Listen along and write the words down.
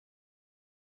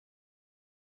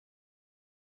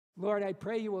Lord, I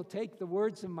pray you will take the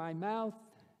words of my mouth,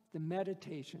 the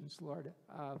meditations, Lord,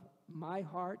 of my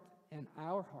heart and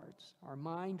our hearts, our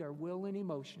mind, our will, and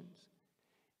emotions.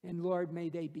 And Lord, may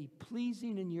they be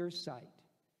pleasing in your sight,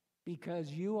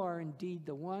 because you are indeed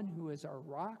the one who is our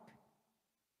rock,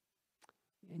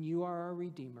 and you are our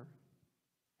Redeemer.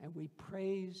 And we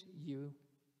praise you.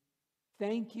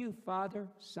 Thank you, Father,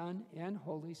 Son, and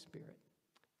Holy Spirit.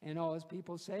 And all his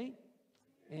people say,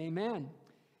 amen.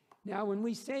 Now, when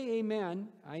we say amen,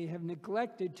 I have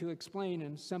neglected to explain,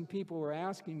 and some people were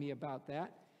asking me about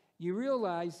that. You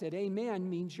realize that amen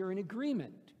means you're in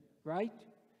agreement, right?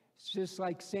 It's just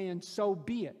like saying, so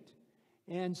be it.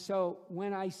 And so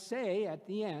when I say at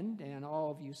the end, and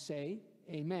all of you say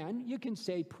amen, you can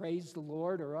say praise the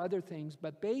Lord or other things,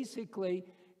 but basically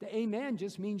the amen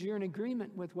just means you're in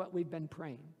agreement with what we've been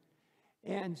praying.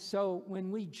 And so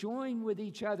when we join with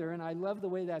each other, and I love the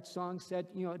way that song said,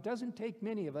 it doesn't take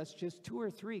many of us, just 2 or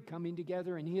 3 coming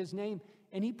together in his name,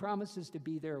 and he promises to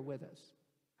be there with us.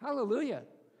 Hallelujah.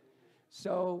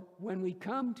 So when we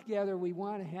come together, we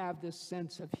want to have this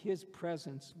sense of his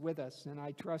presence with us, and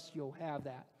I trust you'll have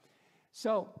that.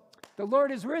 So the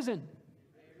Lord is risen.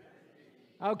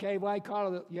 Okay, well, I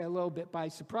caught you a little bit by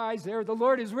surprise there. The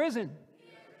Lord is risen.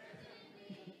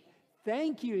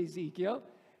 Thank you, Ezekiel.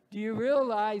 Do you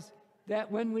realize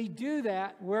that when we do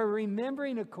that, we're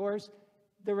remembering, of course,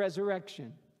 the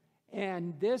resurrection?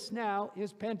 And this now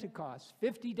is Pentecost,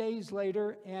 50 days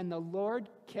later, and the Lord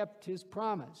kept his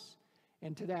promise.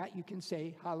 And to that you can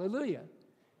say hallelujah.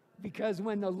 Because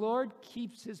when the Lord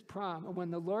keeps his promise,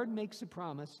 when the Lord makes a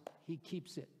promise, he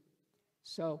keeps it.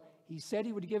 So he said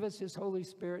he would give us his Holy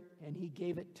Spirit, and he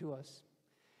gave it to us.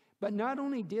 But not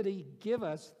only did he give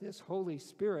us this Holy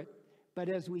Spirit, but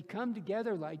as we come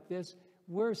together like this,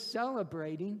 we're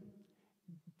celebrating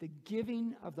the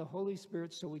giving of the Holy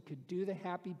Spirit so we could do the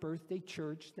happy birthday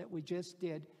church that we just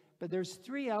did. But there's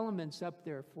 3 elements up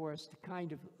there for us to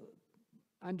kind of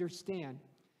understand.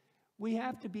 We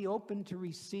have to be open to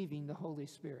receiving the Holy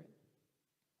Spirit.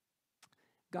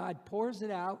 God pours it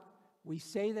out. We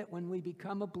say that when we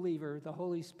become a believer, the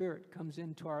Holy Spirit comes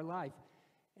into our life.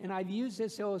 And I've used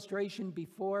this illustration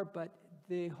before, but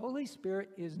the Holy Spirit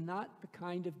is not the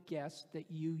kind of guest that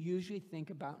you usually think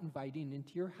about inviting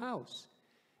into your house,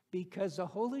 because the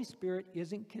Holy Spirit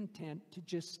isn't content to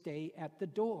just stay at the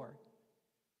door.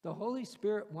 The Holy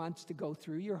Spirit wants to go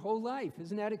through your whole life.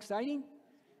 Isn't that exciting?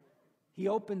 He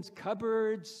opens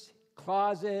cupboards,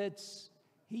 closets.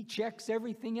 He checks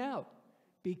everything out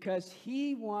because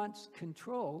he wants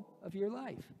control of your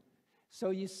life.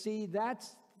 So you see,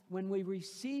 that's when we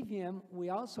receive him, we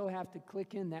also have to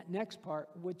click in that next part,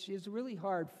 which is really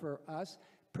hard for us,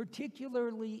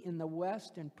 particularly in the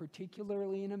West and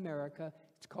particularly in America.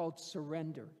 It's called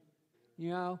surrender.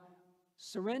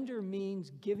 Surrender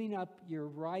means giving up your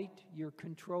right, your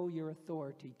control, your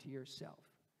authority to yourself.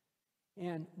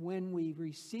 And when we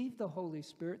receive the Holy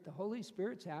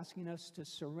Spirit's asking us to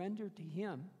surrender to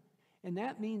him. And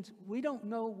that means we don't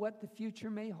know what the future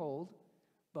may hold,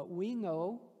 but we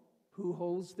know who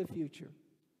holds the future.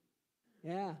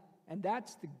 Yeah, and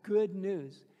that's the good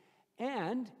news.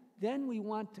 And then we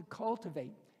want to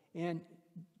cultivate. And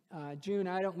June,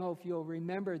 I don't know if you'll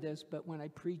remember this, but when I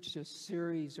preached a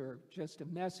series or just a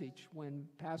message when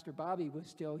Pastor Bobby was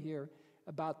still here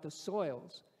about the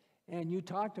soils, and you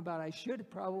talked about, I should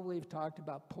probably have talked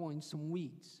about pulling some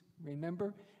weeds,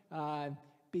 remember?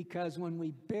 Because when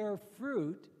we bear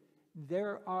fruit,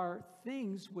 there are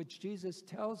things which Jesus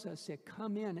tells us that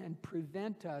come in and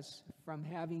prevent us from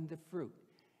having the fruit.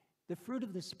 The fruit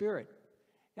of the Spirit.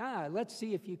 Let's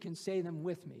see if you can say them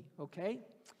with me, okay?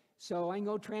 So I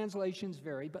know translations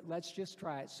vary, but let's just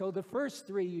try it. So the first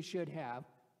 3 you should have: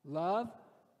 love,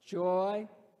 joy,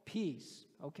 peace,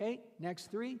 okay?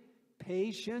 Next 3,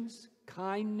 patience,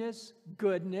 kindness,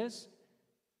 goodness,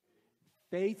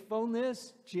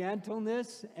 faithfulness,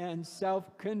 gentleness, and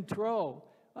self-control.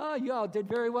 Oh, you all did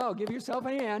very well. Give yourself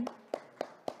a hand.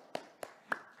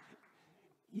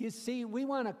 You see, we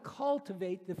want to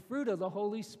cultivate the fruit of the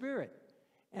Holy Spirit.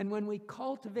 And when we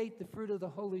cultivate the fruit of the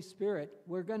Holy Spirit,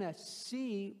 we're going to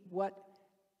see what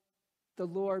the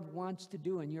Lord wants to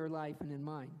do in your life and in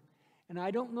mine. And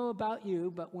I don't know about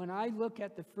you, but when I look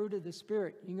at the fruit of the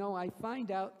Spirit, I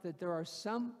find out that there are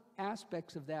some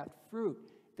aspects of that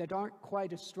fruit that aren't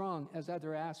quite as strong as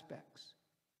other aspects.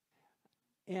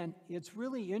 And it's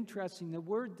really interesting. The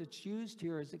word that's used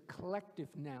here is a collective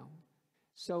noun.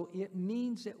 So it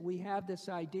means that we have this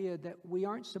idea that we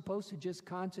aren't supposed to just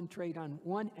concentrate on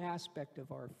one aspect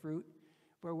of our fruit,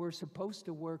 but we're supposed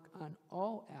to work on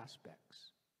all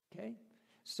aspects. Okay?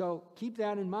 So keep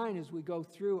that in mind as we go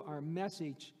through our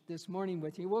message this morning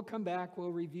with you. We'll come back,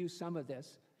 we'll review some of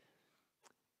this.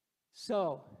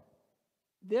 So,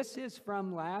 this is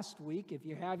from last week. If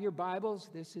you have your Bibles,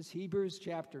 this is Hebrews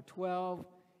chapter 12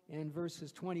 and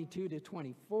verses 22 to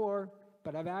 24.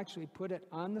 But I've actually put it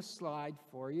on the slide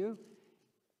for you,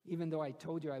 even though I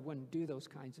told you I wouldn't do those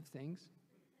kinds of things.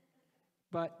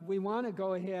 But we want to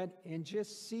go ahead and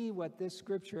just see what this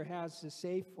scripture has to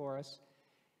say for us.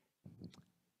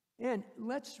 And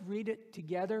let's read it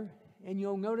together. And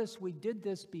you'll notice we did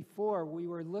this before. We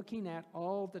were looking at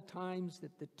all the times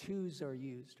that the twos are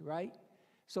used, right?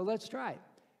 So let's try it.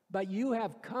 But you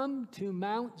have come to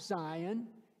Mount Zion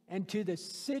and to the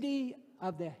city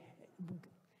of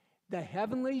the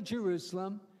heavenly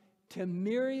Jerusalem, to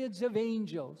myriads of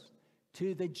angels,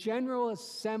 to the general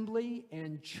assembly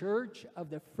and church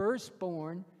of the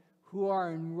firstborn who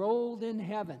are enrolled in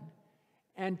heaven,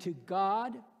 and to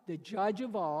God, the judge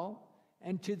of all,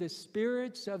 and to the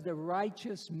spirits of the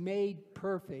righteous made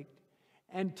perfect,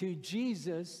 and to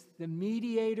Jesus, the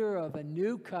mediator of a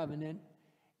new covenant,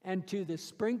 and to the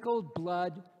sprinkled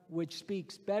blood which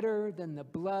speaks better than the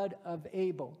blood of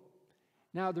Abel.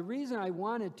 Now, the reason I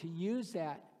wanted to use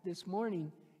that this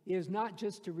morning is not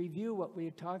just to review what we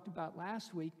had talked about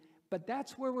last week, but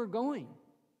that's where we're going.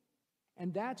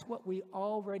 And that's what we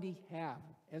already have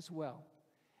as well.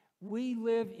 We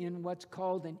live in what's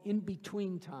called an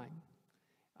in-between time,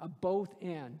 a both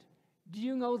and. Do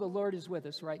you know the Lord is with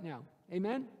us right now?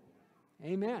 Amen?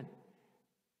 Amen.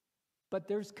 But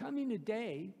there's coming a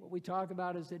day, what we talk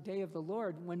about as the day of the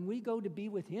Lord, when we go to be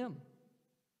with Him.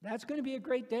 That's going to be a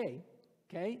great day,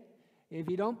 okay? If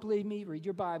you don't believe me, read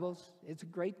your Bibles. It's a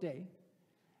great day.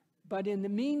 But in the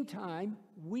meantime,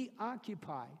 we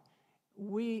occupy.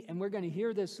 And we're going to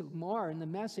hear this more in the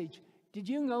message. Did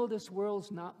you know this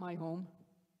world's not my home?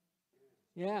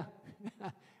 Yeah.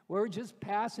 We're just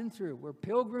passing through. We're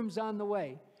pilgrims on the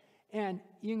way. And,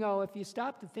 you know, if you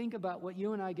stop to think about what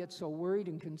you and I get so worried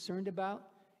and concerned about,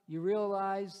 you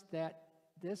realize that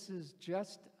this is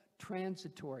just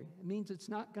transitory. It means it's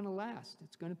not going to last.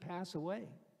 It's going to pass away.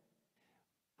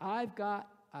 I've got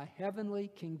a heavenly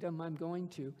kingdom I'm going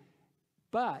to,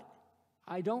 but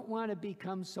I don't want to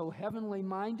become so heavenly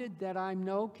minded that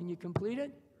can you complete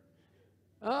it?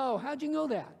 Oh, how'd you know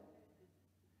that?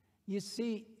 You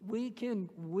see,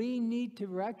 we need to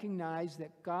recognize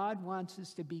that God wants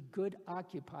us to be good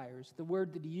occupiers. The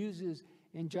word that He uses,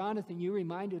 and Jonathan, you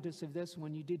reminded us of this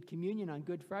when you did communion on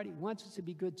Good Friday. He wants us to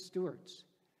be good stewards.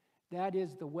 That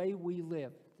is the way we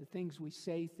live, the things we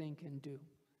say, think, and do.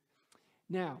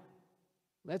 Now,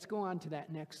 let's go on to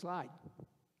that next slide.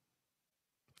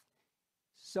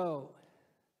 So,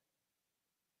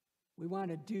 we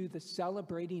want to do the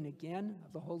celebrating again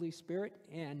of the Holy Spirit.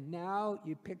 And now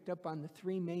you picked up on the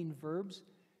three main verbs.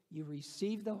 You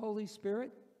receive the Holy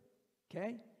Spirit,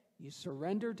 okay? You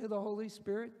surrender to the Holy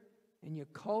Spirit, and you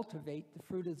cultivate the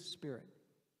fruit of the Spirit.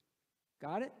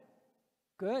 Got it?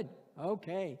 Good.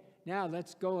 Okay. Now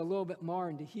let's go a little bit more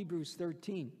into Hebrews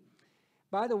 13.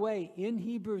 By the way, in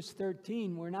Hebrews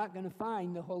 13, we're not going to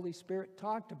find the Holy Spirit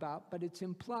talked about, but it's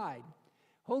implied.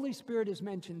 Holy Spirit is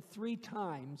mentioned 3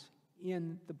 times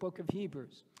in the book of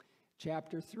Hebrews.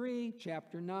 Chapter 3,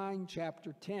 chapter 9,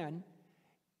 chapter 10.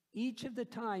 Each of the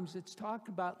times it's talked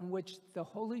about in which the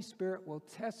Holy Spirit will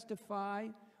testify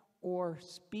or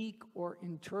speak or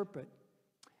interpret.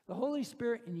 The Holy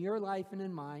Spirit in your life and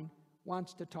in mine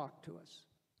wants to talk to us.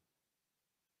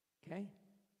 Okay?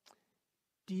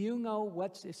 Do you know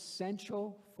what's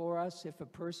essential for us if a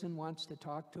person wants to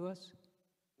talk to us?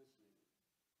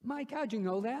 Mike, how'd you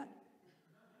know that?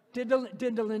 Did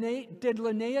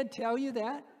Linnea tell you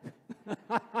that?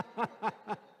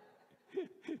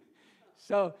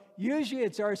 So usually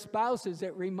it's our spouses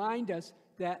that remind us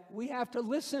that we have to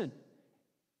listen.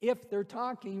 If they're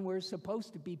talking, we're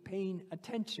supposed to be paying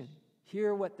attention,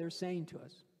 hear what they're saying to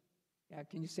us. Yeah,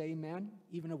 can you say amen?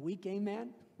 Even a weak amen?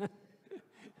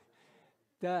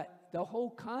 The whole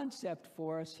concept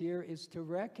for us here is to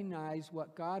recognize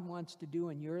what God wants to do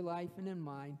in your life and in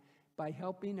mine by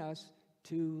helping us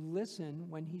to listen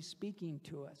when He's speaking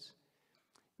to us.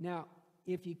 Now,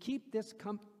 if you keep this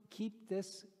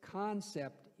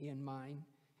concept in mind,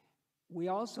 we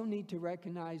also need to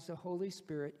recognize the Holy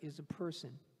Spirit is a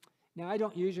person. Now, I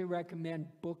don't usually recommend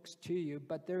books to you,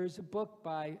 but there is a book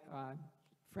by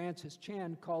Francis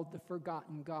Chan called The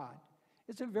Forgotten God.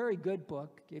 It's a very good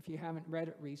book if you haven't read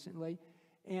it recently,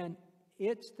 and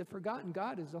it's The Forgotten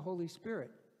God is the Holy Spirit.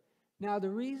 Now,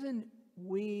 the reason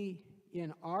we,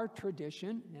 in our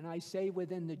tradition, and I say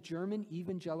within the German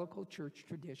evangelical church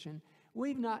tradition,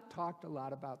 we've not talked a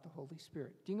lot about the Holy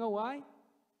Spirit. Do you know why?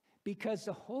 Because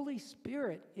the Holy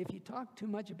Spirit, if you talk too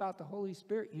much about the Holy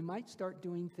Spirit, you might start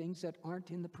doing things that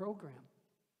aren't in the program.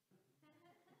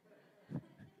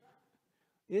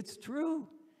 It's true.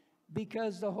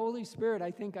 Because the Holy Spirit,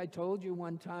 I think I told you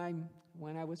one time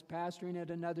when I was pastoring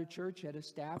at another church at a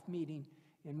staff meeting,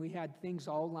 and we had things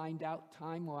all lined out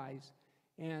time-wise.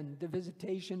 And the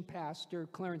visitation pastor,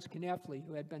 Clarence Kneffley,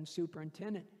 who had been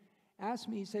superintendent, asked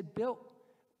me, he said, Bill,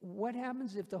 what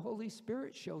happens if the Holy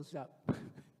Spirit shows up?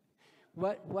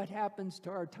 What happens to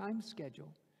our time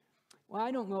schedule? Well,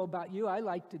 I don't know about you. I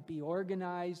like to be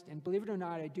organized, and believe it or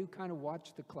not, I do kind of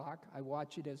watch the clock. I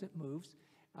watch it as it moves.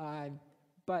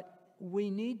 But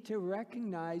we need to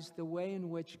recognize the way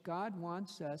in which God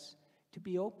wants us to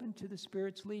be open to the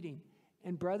Spirit's leading.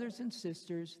 And brothers and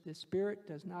sisters, the Spirit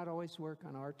does not always work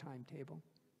on our timetable.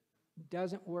 It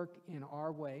doesn't work in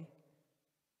our way.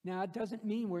 Now, it doesn't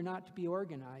mean we're not to be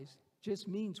organized. It just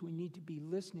means we need to be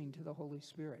listening to the Holy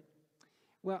Spirit.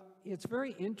 Well, it's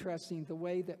very interesting the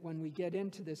way that when we get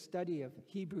into the study of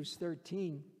Hebrews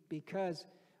 13, because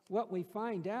what we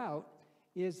find out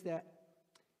is that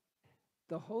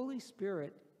the Holy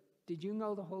Spirit, did you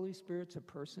know the Holy Spirit's a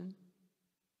person?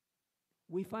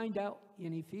 We find out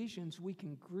in Ephesians we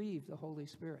can grieve the Holy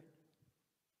Spirit.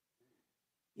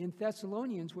 In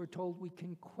Thessalonians, we're told we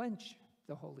can quench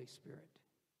the Holy Spirit.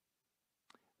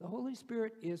 The Holy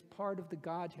Spirit is part of the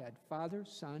Godhead, Father,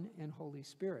 Son, and Holy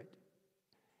Spirit.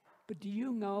 But do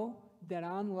you know that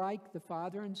unlike the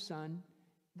Father and Son,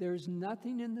 there's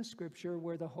nothing in the Scripture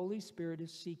where the Holy Spirit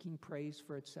is seeking praise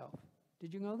for itself?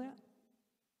 Did you know that?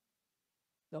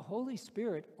 The Holy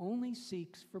Spirit only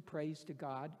seeks for praise to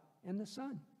God and the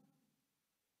Son.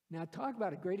 Now, talk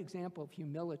about a great example of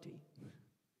humility.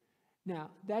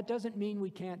 Now, that doesn't mean we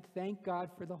can't thank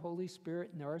God for the Holy Spirit,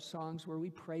 and there are songs where we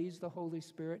praise the Holy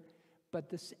Spirit, but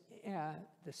the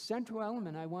central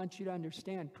element I want you to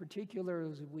understand,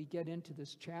 particularly as we get into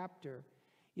this chapter,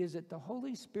 is that the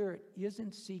Holy Spirit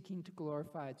isn't seeking to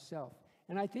glorify itself.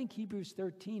 And I think Hebrews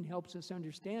 13 helps us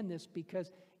understand this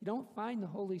because you don't find the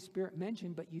Holy Spirit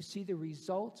mentioned, but you see the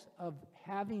results of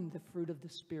having the fruit of the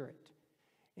Spirit.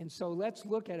 And so let's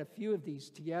look at a few of these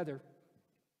together.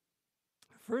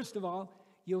 First of all,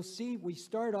 you'll see we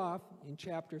start off in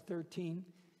chapter 13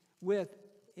 with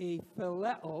a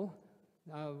phileo,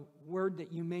 a word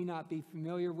that you may not be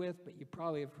familiar with, but you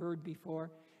probably have heard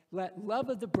before. Let love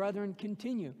of the brethren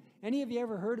continue. Any of you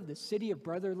ever heard of the city of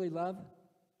brotherly love?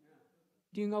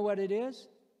 Do you know what it is?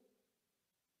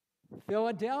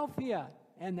 Philadelphia.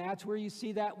 And that's where you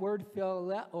see that word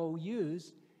phileo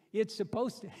used. It's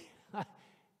supposed to...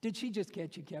 Did she just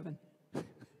catch you, Kevin?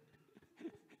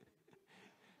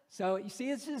 So, you see,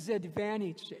 this is an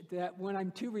advantage that when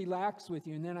I'm too relaxed with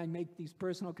you and then I make these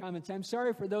personal comments, I'm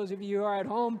sorry for those of you who are at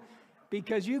home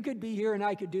because you could be here and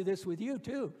I could do this with you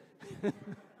too.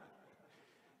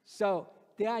 So,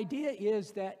 the idea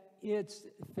is that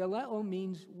phileo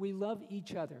means we love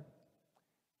each other.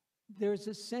 There's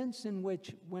a sense in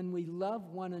which when we love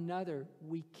one another,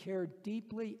 we care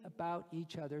deeply about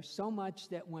each other, so much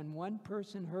that when one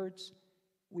person hurts,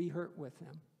 we hurt with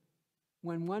them.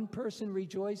 When one person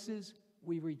rejoices,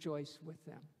 we rejoice with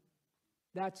them.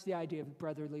 That's the idea of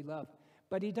brotherly love.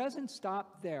 But he doesn't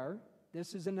stop there.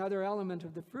 This is another element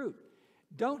of the fruit.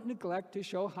 Don't neglect to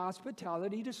show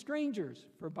hospitality to strangers,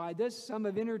 for by this some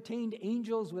have entertained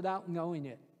angels without knowing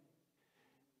it.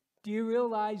 Do you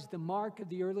realize the mark of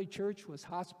the early church was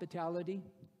hospitality?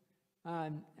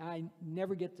 I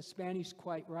never get the Spanish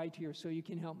quite right here, so you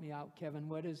can help me out, Kevin.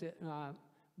 What is it?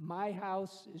 My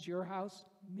house is your house.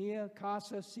 Mia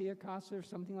casa, sia casa, or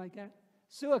something like that.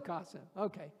 Sua casa.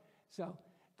 Okay. So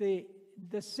the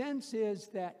sense is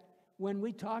that when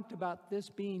we talked about this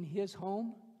being his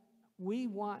home, we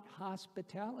want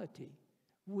hospitality.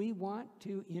 We want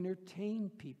to entertain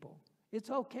people.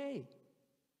 It's okay.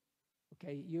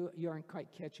 Okay, you aren't quite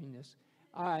catching this.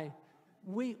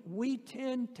 We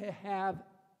tend to have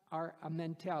a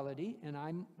mentality, and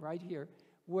I'm right here,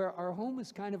 where our home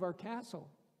is kind of our castle.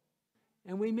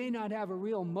 And we may not have a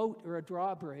real moat or a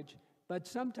drawbridge, but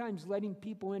sometimes letting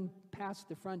people in past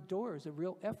the front door is a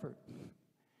real effort.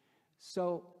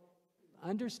 So,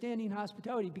 understanding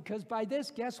hospitality, because by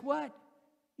this, guess what?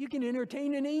 You can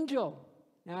entertain an angel.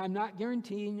 Now, I'm not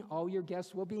guaranteeing all your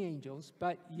guests will be angels,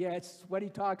 but yeah, it's what he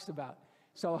talks about.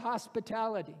 So,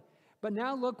 hospitality. But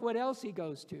now look what else he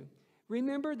goes to.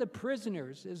 Remember the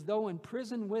prisoners as though in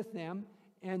prison with them,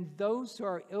 and those who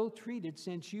are ill-treated,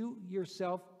 since you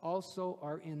yourself also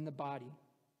are in the body.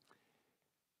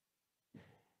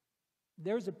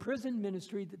 There's a prison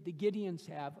ministry that the Gideons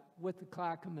have with the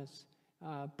Clackamas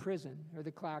prison, or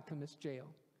the Clackamas jail.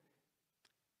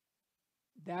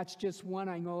 That's just one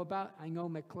I know about. I know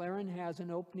McLaren has an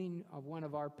opening of one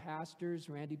of our pastors.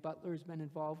 Randy Butler has been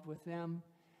involved with them.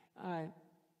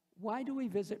 Why do we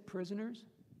visit prisoners?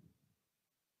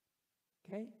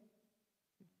 Okay?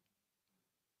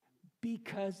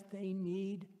 Because they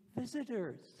need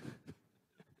visitors.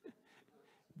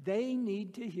 They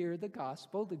need to hear the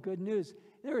gospel, the good news.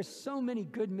 There are so many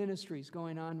good ministries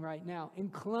going on right now. In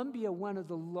Colombia, one of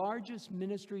the largest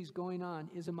ministries going on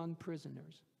is among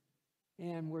prisoners.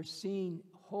 And we're seeing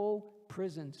whole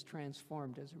prisons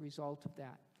transformed as a result of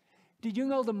that. Did you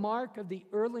know the mark of the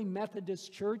early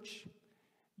Methodist Church,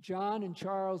 John and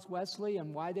Charles Wesley,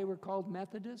 and why they were called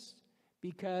Methodists?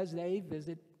 Because they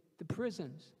visit the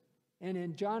prisons. And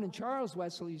in John and Charles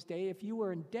Wesley's day, if you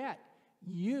were in debt,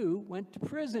 you went to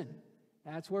prison.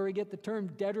 That's where we get the term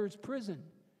debtor's prison.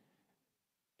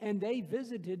 And they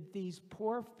visited these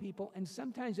poor people, and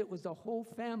sometimes it was the whole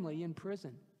family in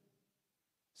prison.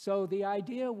 So the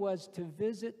idea was to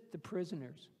visit the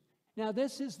prisoners. Now,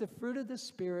 this is the fruit of the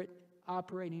Spirit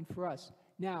operating for us.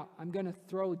 Now, I'm going to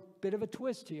throw a bit of a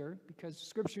twist here because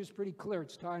Scripture is pretty clear.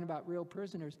 It's talking about real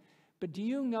prisoners. But do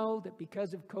you know that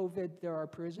because of COVID, there are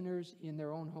prisoners in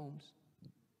their own homes?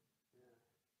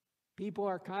 People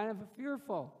are kind of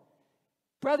fearful.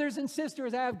 Brothers and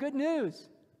sisters, I have good news.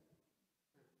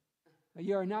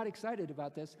 You are not excited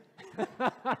about this.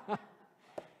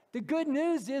 The good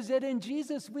news is that in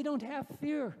Jesus, we don't have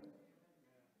fear.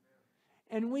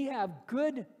 And we have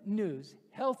good news,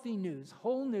 healthy news,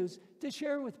 whole news to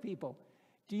share with people.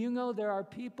 Do you know there are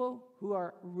people who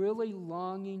are really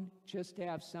longing just to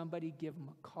have somebody give them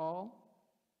a call,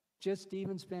 just to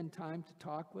even spend time to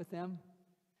talk with them?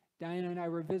 Diana and I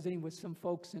were visiting with some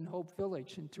folks in Hope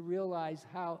Village, and to realize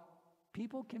how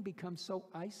people can become so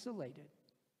isolated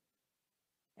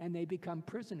and they become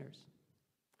prisoners.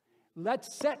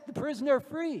 Let's set the prisoner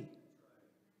free.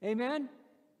 Amen?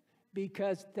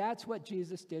 Because that's what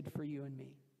Jesus did for you and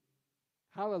me.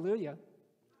 Hallelujah.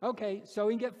 Okay, so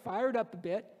we can get fired up a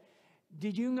bit.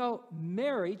 Did you know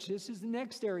marriage, this is the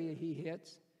next area he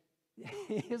hits.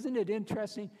 Isn't it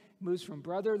interesting? Moves from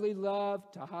brotherly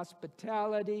love to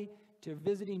hospitality to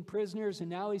visiting prisoners, and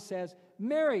now he says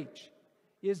marriage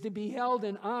is to be held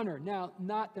in honor. Now,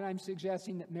 not that I'm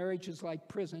suggesting that marriage is like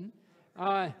prison,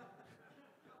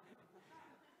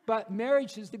 but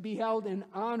marriage is to be held in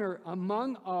honor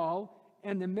among all,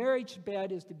 and the marriage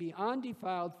bed is to be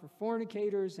undefiled for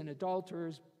fornicators and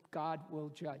adulterers. God will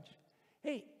judge.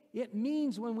 Hey, it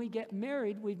means when we get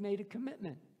married, we've made a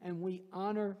commitment, and we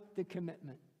honor the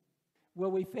commitment.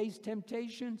 Will we face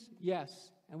temptations?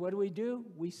 Yes. And what do?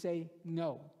 We say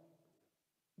no.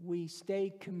 We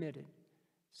stay committed.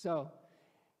 So,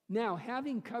 now,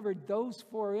 having covered those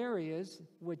 4 areas,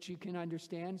 which you can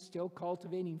understand, still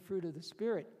cultivating fruit of the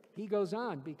Spirit, he goes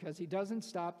on because he doesn't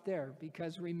stop there.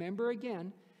 Because remember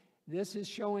again, this is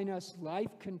showing us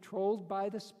life controlled by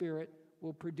the Spirit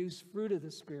will produce fruit of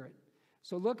the Spirit.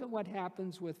 So look at what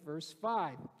happens with verse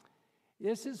 5.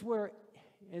 This is where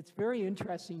it's very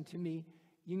interesting to me.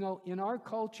 You know, in our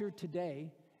culture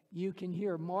today, you can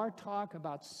hear more talk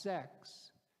about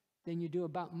sex than you do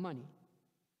about money.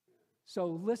 So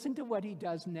listen to what he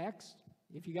does next.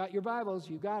 If you got your Bibles,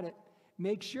 you got it.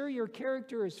 Make sure your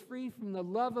character is free from the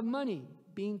love of money,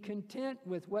 being content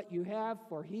with what you have,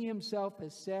 for he himself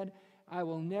has said, I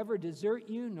will never desert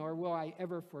you, nor will I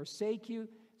ever forsake you,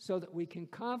 so that we can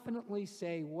confidently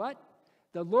say, what?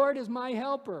 The Lord is my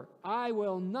helper. I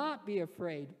will not be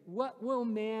afraid. What will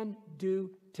man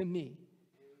do to me?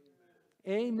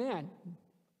 Amen.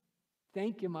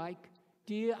 Thank you, Mike.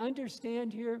 Do you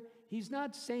understand here? He's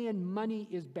not saying money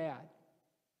is bad.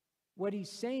 What he's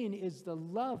saying is the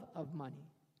love of money.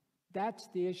 That's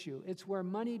the issue. It's where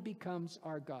money becomes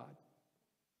our God,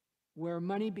 where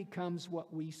money becomes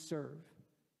what we serve.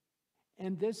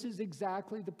 And this is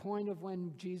exactly the point of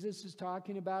when Jesus is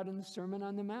talking about in the Sermon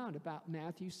on the Mount, about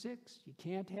Matthew 6. You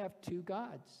can't have 2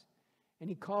 gods. And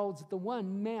he calls the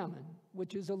one mammon,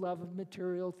 which is a love of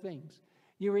material things.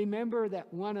 You remember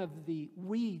that one of the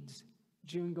weeds,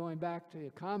 June, going back to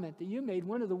a comment that you made,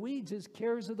 one of the weeds is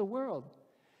cares of the world.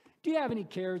 Do you have any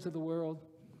cares of the world?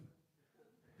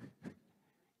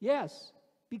 Yes,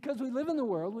 because we live in the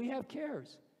world, we have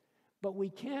cares. But we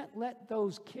can't let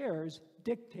those cares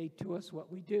dictate to us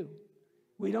what we do.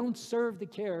 We don't serve the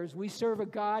cares. We serve a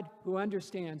God who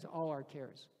understands all our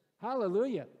cares.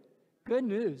 Hallelujah. Good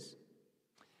news.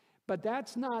 But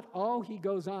that's not all he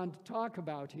goes on to talk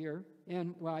about here.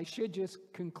 And, well, I should just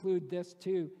conclude this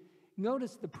too.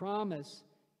 Notice the promise.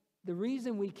 The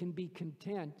reason we can be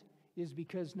content is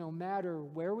because no matter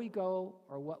where we go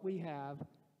or what we have,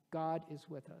 God is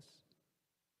with us.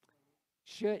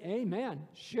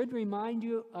 should remind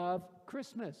you of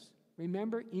Christmas.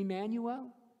 Remember Emmanuel?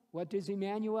 What does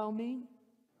Emmanuel mean?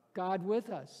 God with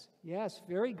us. Yes,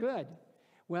 very good.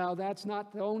 Well, that's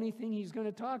not the only thing he's going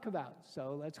to talk about.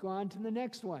 So let's go on to the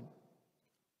next one.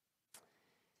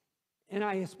 And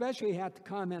I especially have to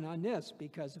comment on this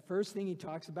because the first thing he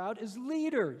talks about is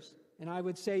leaders. And I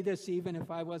would say this even if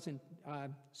I wasn't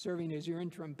serving as your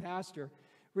interim pastor.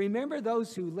 Remember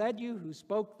those who led you, who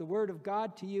spoke the word of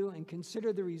God to you, and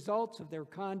consider the results of their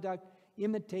conduct,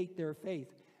 imitate their faith.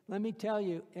 Let me tell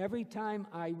you, every time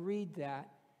I read that,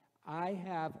 I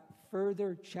have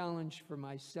further challenge for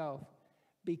myself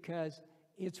because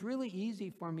it's really easy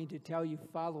for me to tell you,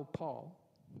 follow Paul.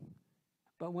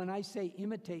 But when I say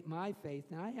imitate my faith,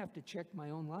 now I have to check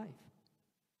my own life.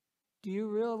 Do you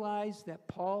realize that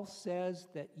Paul says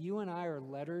that you and I are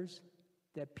letters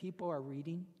that people are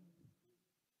reading?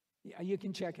 You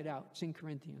can check it out. It's in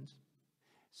Corinthians.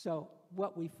 So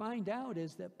what we find out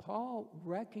is that Paul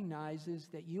recognizes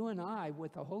that you and I,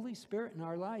 with the Holy Spirit in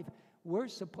our life, we're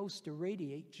supposed to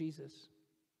radiate Jesus.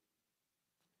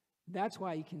 That's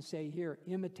why you can say here,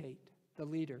 imitate the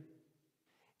leader.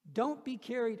 Don't be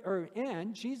carried,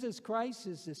 and Jesus Christ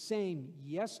is the same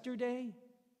yesterday.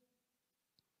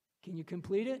 Can you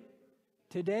complete it?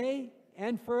 Today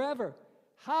and forever.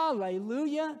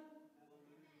 Hallelujah.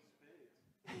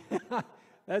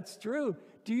 That's true.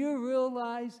 Do you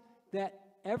realize that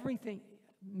everything,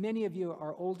 many of you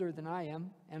are older than I am,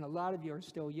 and a lot of you are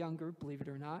still younger, believe it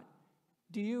or not.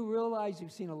 Do you realize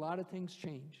you've seen a lot of things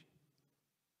change?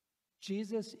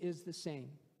 Jesus is the same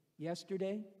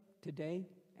yesterday, today,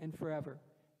 and forever.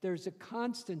 There's a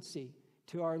constancy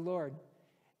to our Lord.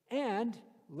 And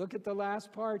look at the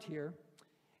last part here.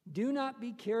 Do not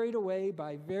be carried away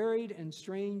by varied and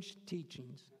strange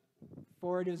teachings,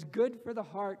 for it is good for the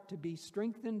heart to be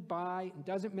strengthened by, it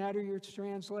doesn't matter your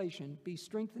translation, be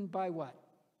strengthened by what?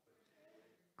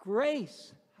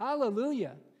 Grace.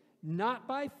 Hallelujah. Not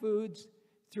by foods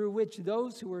through which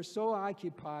those who were so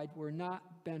occupied were not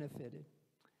benefited.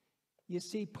 You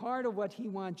see, part of what he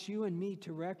wants you and me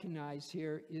to recognize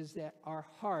here is that our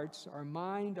hearts, our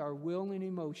mind, our will, and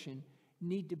emotion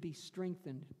need to be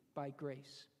strengthened by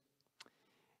grace.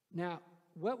 Now,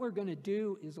 what we're going to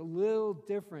do is a little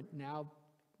different now,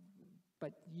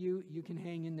 but you can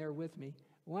hang in there with me.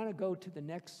 I want to go to the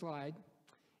next slide,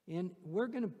 and we're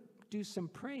going to do some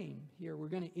praying here. We're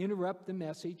going to interrupt the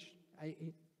message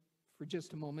for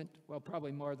just a moment, well,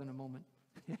 probably more than a moment,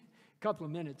 a couple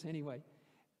of minutes anyway.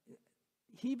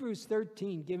 Hebrews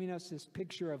 13, giving us this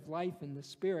picture of life in the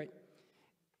Spirit,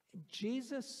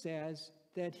 Jesus says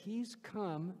that he's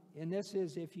come, and this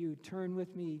is, if you turn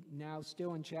with me now,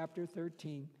 still in chapter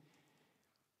 13,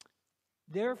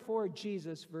 therefore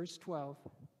Jesus, verse 12,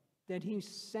 that he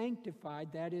sanctified,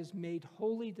 that is, made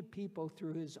holy the people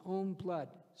through his own blood,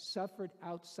 suffered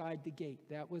outside the gate.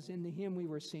 That was in the hymn we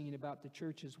were singing about the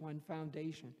church's one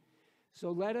foundation.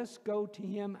 So let us go to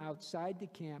him outside the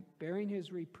camp, bearing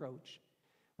his reproach.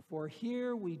 For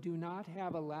here we do not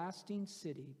have a lasting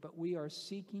city, but we are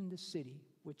seeking the city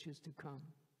which is to come.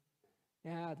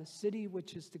 Yeah, the city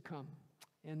which is to come.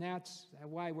 And that's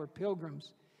why we're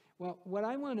pilgrims. Well, what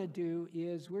I want to do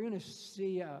is we're going to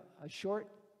see a short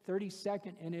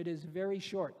 30-second, and it is very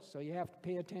short, so you have to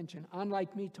pay attention.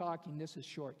 Unlike me talking, this is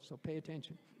short, so pay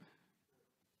attention.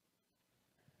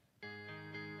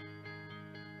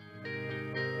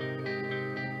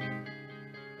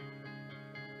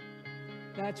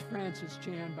 That's Francis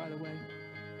Chan, by the way.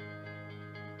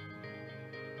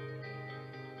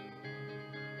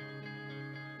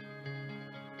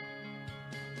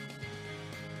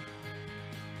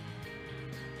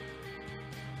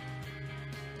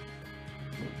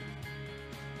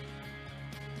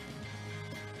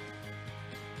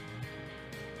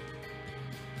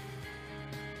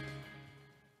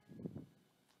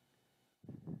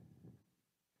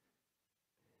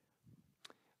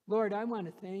 Lord, I want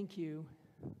to thank you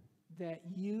that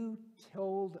you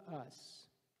told us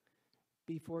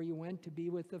before you went to be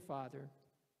with the Father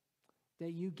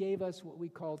that you gave us what we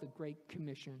call the Great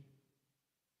Commission,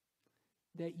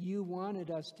 that you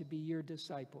wanted us to be your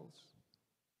disciples,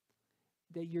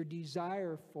 that your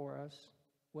desire for us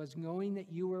was, knowing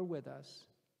that you were with us,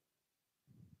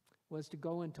 was to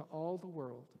go into all the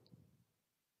world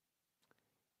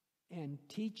and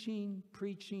teaching,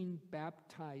 preaching,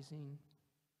 baptizing,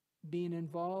 being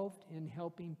involved in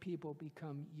helping people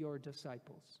become your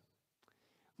disciples.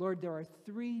 Lord, there are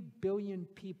 3 billion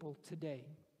people today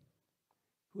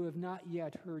who have not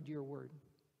yet heard your word.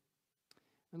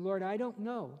 And Lord, I don't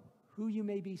know who you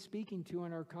may be speaking to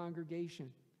in our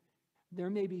congregation. There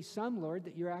may be some, Lord,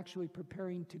 that you're actually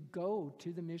preparing to go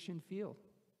to the mission field.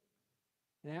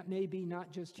 That may be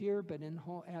not just here, but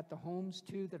at the homes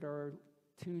too that are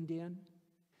tuned in.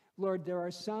 Lord, there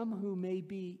are some who may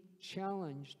be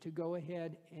challenged to go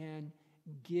ahead and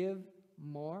give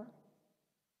more,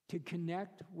 to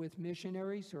connect with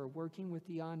missionaries who are working with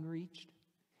the unreached.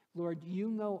 Lord, you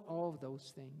know all of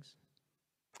those things.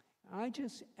 I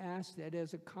just ask that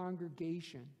as a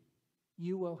congregation,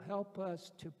 you will help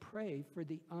us to pray for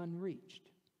the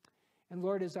unreached. And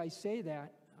Lord, as I say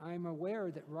that, I'm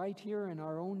aware that right here in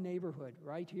our own neighborhood,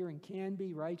 right here in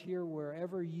Canby, right here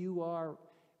wherever you are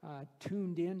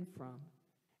tuned in from,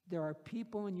 there are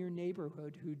people in your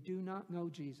neighborhood who do not know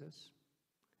Jesus.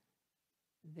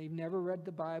 They've never read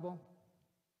the Bible.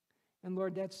 And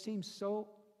Lord, that seems so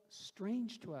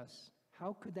strange to us.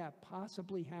 How could that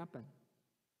possibly happen?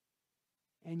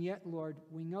 And yet, Lord,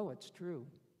 we know it's true.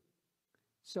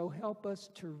 So help us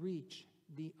to reach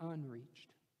the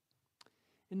unreached.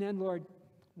 And then, Lord,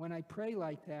 when I pray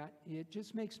like that, it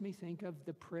just makes me think of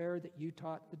the prayer that you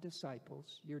taught the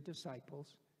disciples, your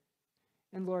disciples.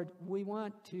 And Lord, we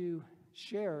want to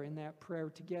share in that prayer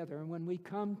together. And when we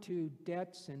come to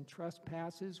debts and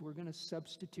trespasses, we're going to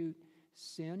substitute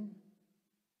sin.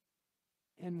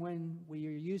 And when we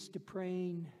are used to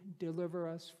praying, deliver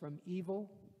us from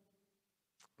evil,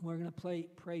 we're going to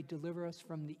pray, deliver us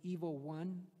from the evil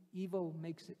one. Evil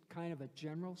makes it kind of a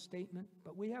general statement,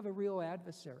 but we have a real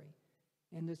adversary,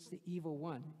 and it's the evil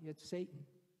one. It's Satan.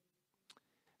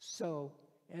 So,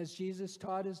 as Jesus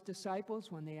taught his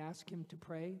disciples when they asked him to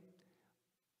pray,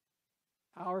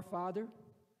 Our Father,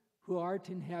 who art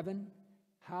in heaven,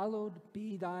 hallowed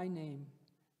be thy name.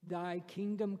 Thy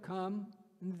kingdom come,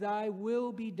 and thy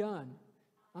will be done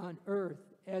on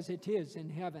earth as it is in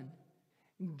heaven.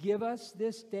 Give us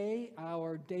this day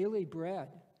our daily bread,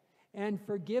 and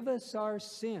forgive us our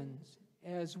sins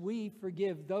as we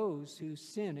forgive those who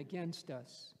sin against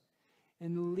us.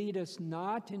 And lead us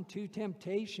not into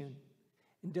temptation,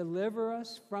 and deliver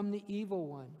us from the evil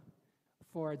one.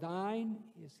 For thine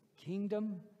is the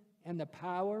kingdom and the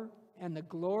power and the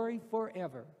glory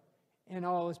forever. And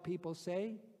all his people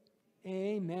say,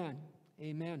 Amen,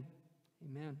 amen,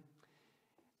 amen.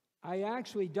 I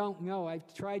actually don't know.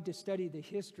 I've tried to study the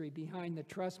history behind the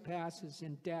trespasses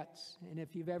and debts. And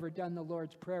if you've ever done the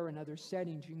Lord's Prayer in other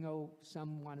settings, you know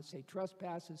some want to say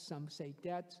trespasses, some say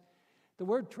debts. The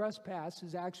word trespass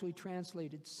is actually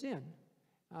translated sin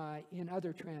in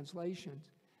other translations.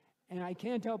 And I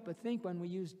can't help but think when we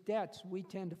use debts, we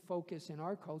tend to focus in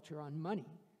our culture on money.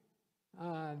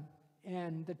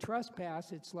 And the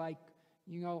trespass, it's like,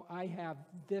 I have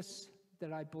this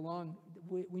that I belong.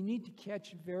 We need to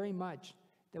catch very much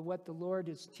that what the Lord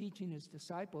is teaching his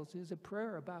disciples is a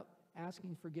prayer about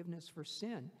asking forgiveness for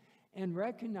sin and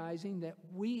recognizing that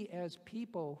we as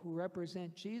people who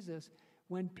represent Jesus,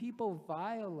 when people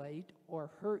violate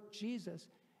or hurt Jesus,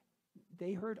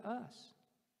 they hurt us.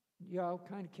 Y'all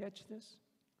kind of catch this?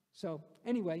 So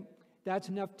anyway, that's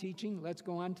enough teaching. Let's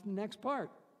go on to the next part.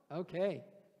 Okay.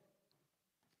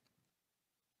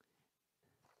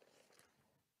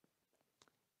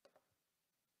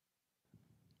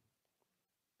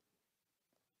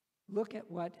 Look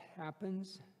at what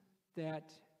happens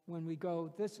that when we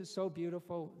go, this is so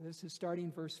beautiful. This is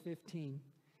starting verse 15.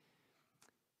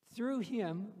 Through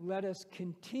him, let us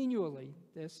continually,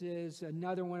 this is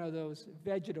another one of those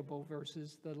vegetable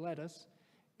verses, the let us,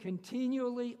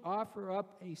 continually offer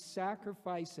up a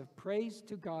sacrifice of praise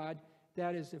to God,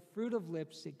 that is the fruit of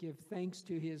lips that give thanks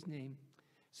to his name.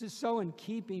 This is so in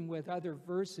keeping with other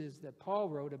verses that Paul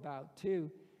wrote about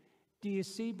too. Do you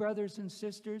see, brothers and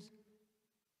sisters?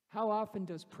 How often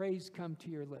does praise come to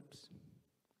your lips?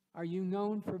 Are you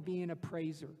known for being a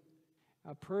praiser?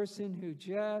 A person who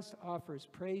just offers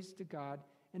praise to God,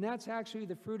 and that's actually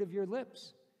the fruit of your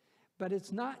lips. But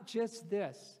it's not just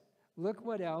this. Look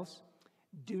what else.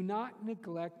 Do not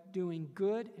neglect doing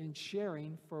good and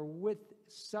sharing, for with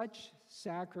such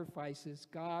sacrifices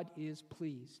God is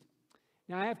pleased.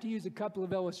 Now I have to use a couple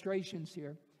of illustrations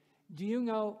here. Do you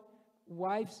know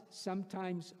wives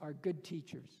sometimes are good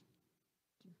teachers?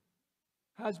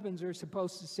 Husbands are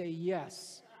supposed to say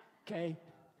yes, okay?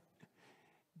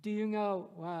 Do you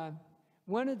know,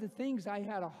 one of the things I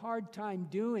had a hard time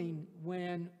doing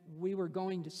when we were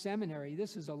going to seminary,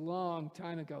 this is a long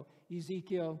time ago,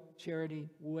 Ezekiel, Charity,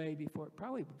 way before,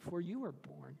 probably before you were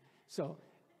born. So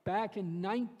back in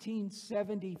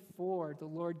 1974, the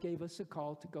Lord gave us a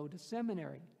call to go to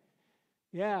seminary.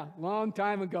 Yeah, long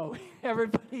time ago.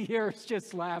 Everybody here is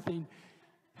just laughing.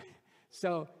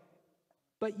 So,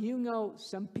 but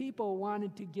some people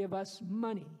wanted to give us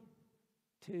money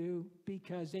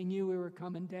because they knew we were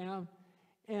coming down.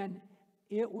 And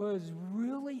it was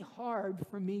really hard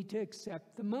for me to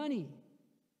accept the money.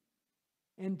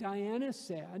 And Diana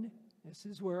said, this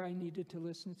is where I needed to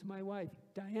listen to my wife.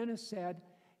 Diana said,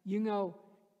 you know,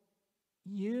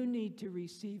 you need to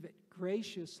receive it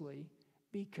graciously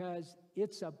because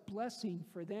it's a blessing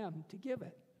for them to give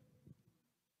it.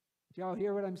 Do y'all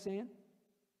hear what I'm saying?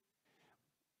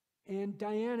 And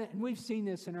Diana, and we've seen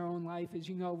this in our own life. As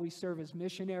you know, we serve as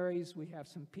missionaries. We have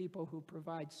some people who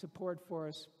provide support for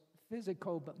us,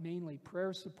 physical, but mainly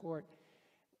prayer support.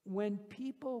 When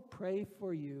people pray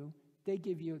for you, they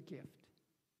give you a gift.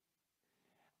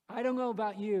 I don't know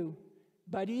about you,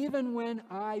 but even when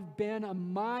I've been a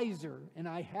miser and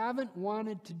I haven't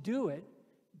wanted to do it,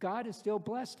 God has still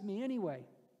blessed me anyway.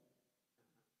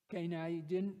 Okay, now you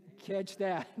didn't catch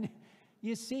that.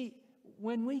 You see,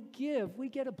 when we give, we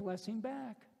get a blessing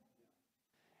back.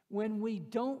 When we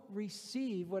don't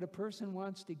receive what a person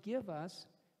wants to give us,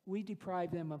 we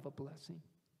deprive them of a blessing.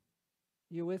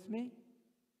 You with me?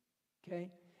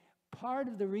 Okay. Part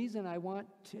of the reason I want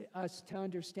us to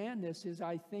understand this is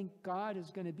I think God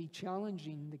is going to be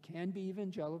challenging the Canby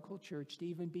Evangelical Church to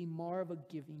even be more of a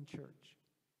giving church.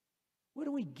 What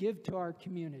do we give to our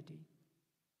community?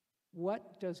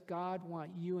 What does God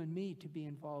want you and me to be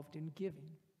involved in giving?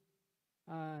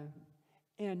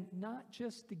 And not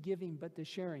just the giving, but the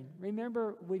sharing.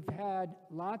 Remember, we've had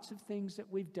lots of things that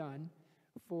we've done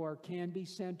for Canby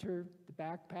Center, the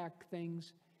backpack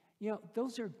things. You know,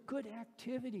 those are good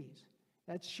activities.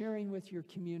 That's sharing with your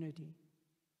community.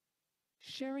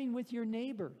 Sharing with your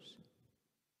neighbors.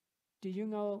 Do you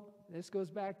know, this goes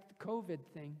back to the COVID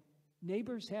thing,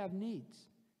 neighbors have needs.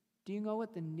 Do you know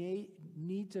what the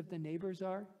needs of the neighbors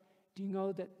are? Do you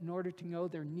know that in order to know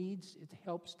their needs, it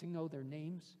helps to know their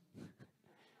names?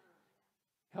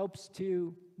 Helps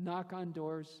to knock on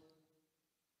doors.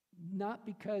 Not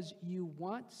because you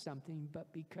want something,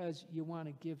 but because you want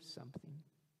to give something.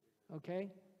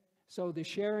 Okay? So the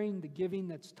sharing, the giving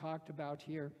that's talked about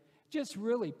here, just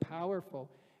really powerful.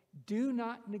 Do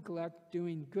not neglect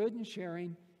doing good and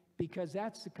sharing because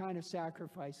that's the kind of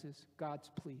sacrifices God's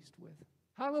pleased with.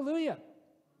 Hallelujah.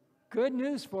 Good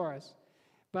news for us.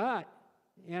 But,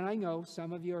 and I know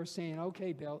some of you are saying,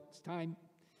 okay, Bill, it's time.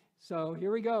 So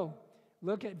here we go.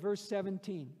 Look at verse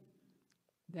 17.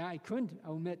 Now, I couldn't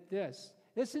omit this.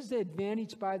 This is the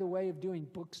advantage, by the way, of doing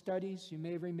book studies. You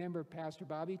may remember Pastor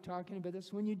Bobby talking about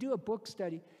this. When you do a book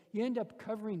study, you end up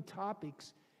covering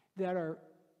topics that are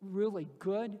really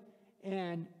good,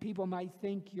 and people might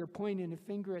think you're pointing a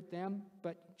finger at them,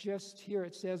 but just here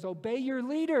it says, obey your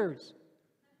leaders.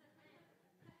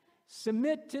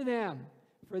 Submit to them,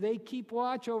 for they keep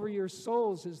watch over your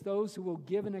souls as those who will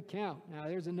give an account. Now,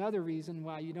 there's another reason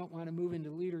why you don't want to move into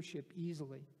leadership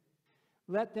easily.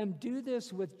 Let them do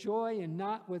this with joy and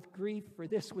not with grief, for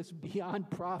this was beyond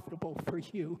profitable for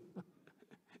you.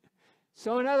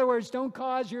 So in other words, don't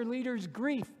cause your leaders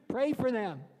grief. Pray for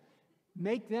them.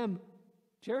 Make them,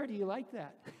 Charity, you like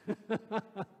that?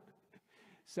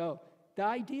 So the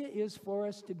idea is for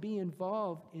us to be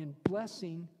involved in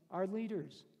blessing our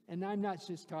leaders. And I'm not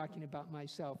just talking about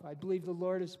myself. I believe the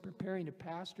Lord is preparing a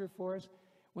pastor for us.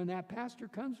 When that pastor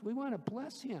comes, we want to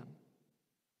bless him.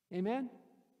 Amen?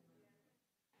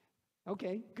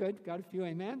 Okay, good. Got a few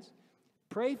amens.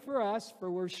 Pray for us,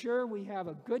 for we're sure we have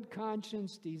a good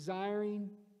conscience, desiring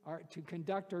to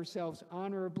conduct ourselves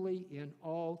honorably in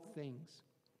all things.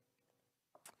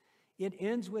 It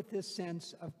ends with this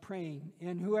sense of praying.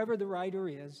 And whoever the writer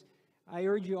is, I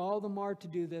urge you all the more to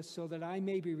do this so that I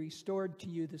may be restored to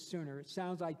you the sooner. It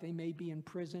sounds like they may be in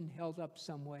prison, held up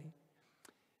some way.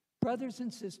 Brothers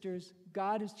and sisters,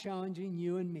 God is challenging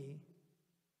you and me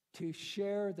to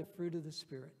share the fruit of the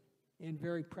Spirit in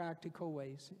very practical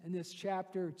ways. And this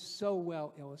chapter so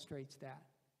well illustrates that.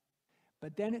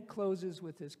 But then it closes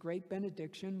with this great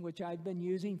benediction, which I've been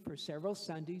using for several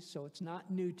Sundays, so it's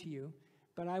not new to you.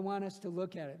 But I want us to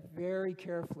look at it very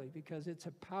carefully because it's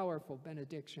a powerful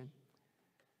benediction.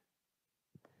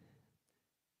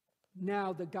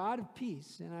 Now, the God of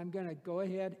peace, and I'm going to go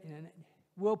ahead and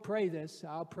we'll pray this.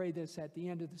 I'll pray this at the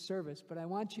end of the service, but I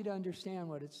want you to understand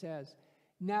what it says.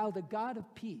 Now, the God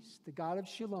of peace, the God of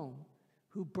shalom,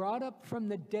 who brought up from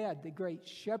the dead the great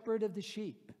shepherd of the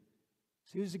sheep.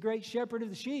 So who's the great shepherd of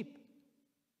the sheep?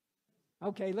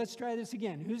 Okay, let's try this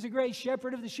again. Who's the great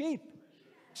shepherd of the sheep?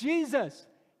 Jesus.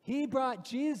 He brought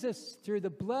Jesus through the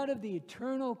blood of the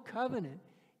eternal covenant,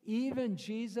 even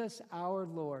Jesus our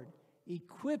Lord.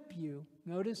 Equip you,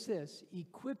 notice this,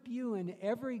 equip you in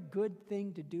every good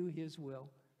thing to do his will,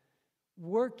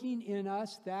 working in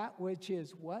us that which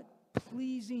is what?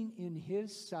 Pleasing in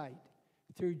his sight,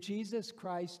 through Jesus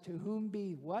Christ, to whom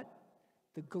be what?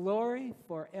 the glory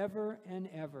forever and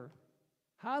ever.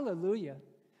 Hallelujah.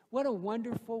 What a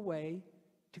wonderful way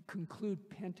to conclude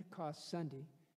Pentecost Sunday.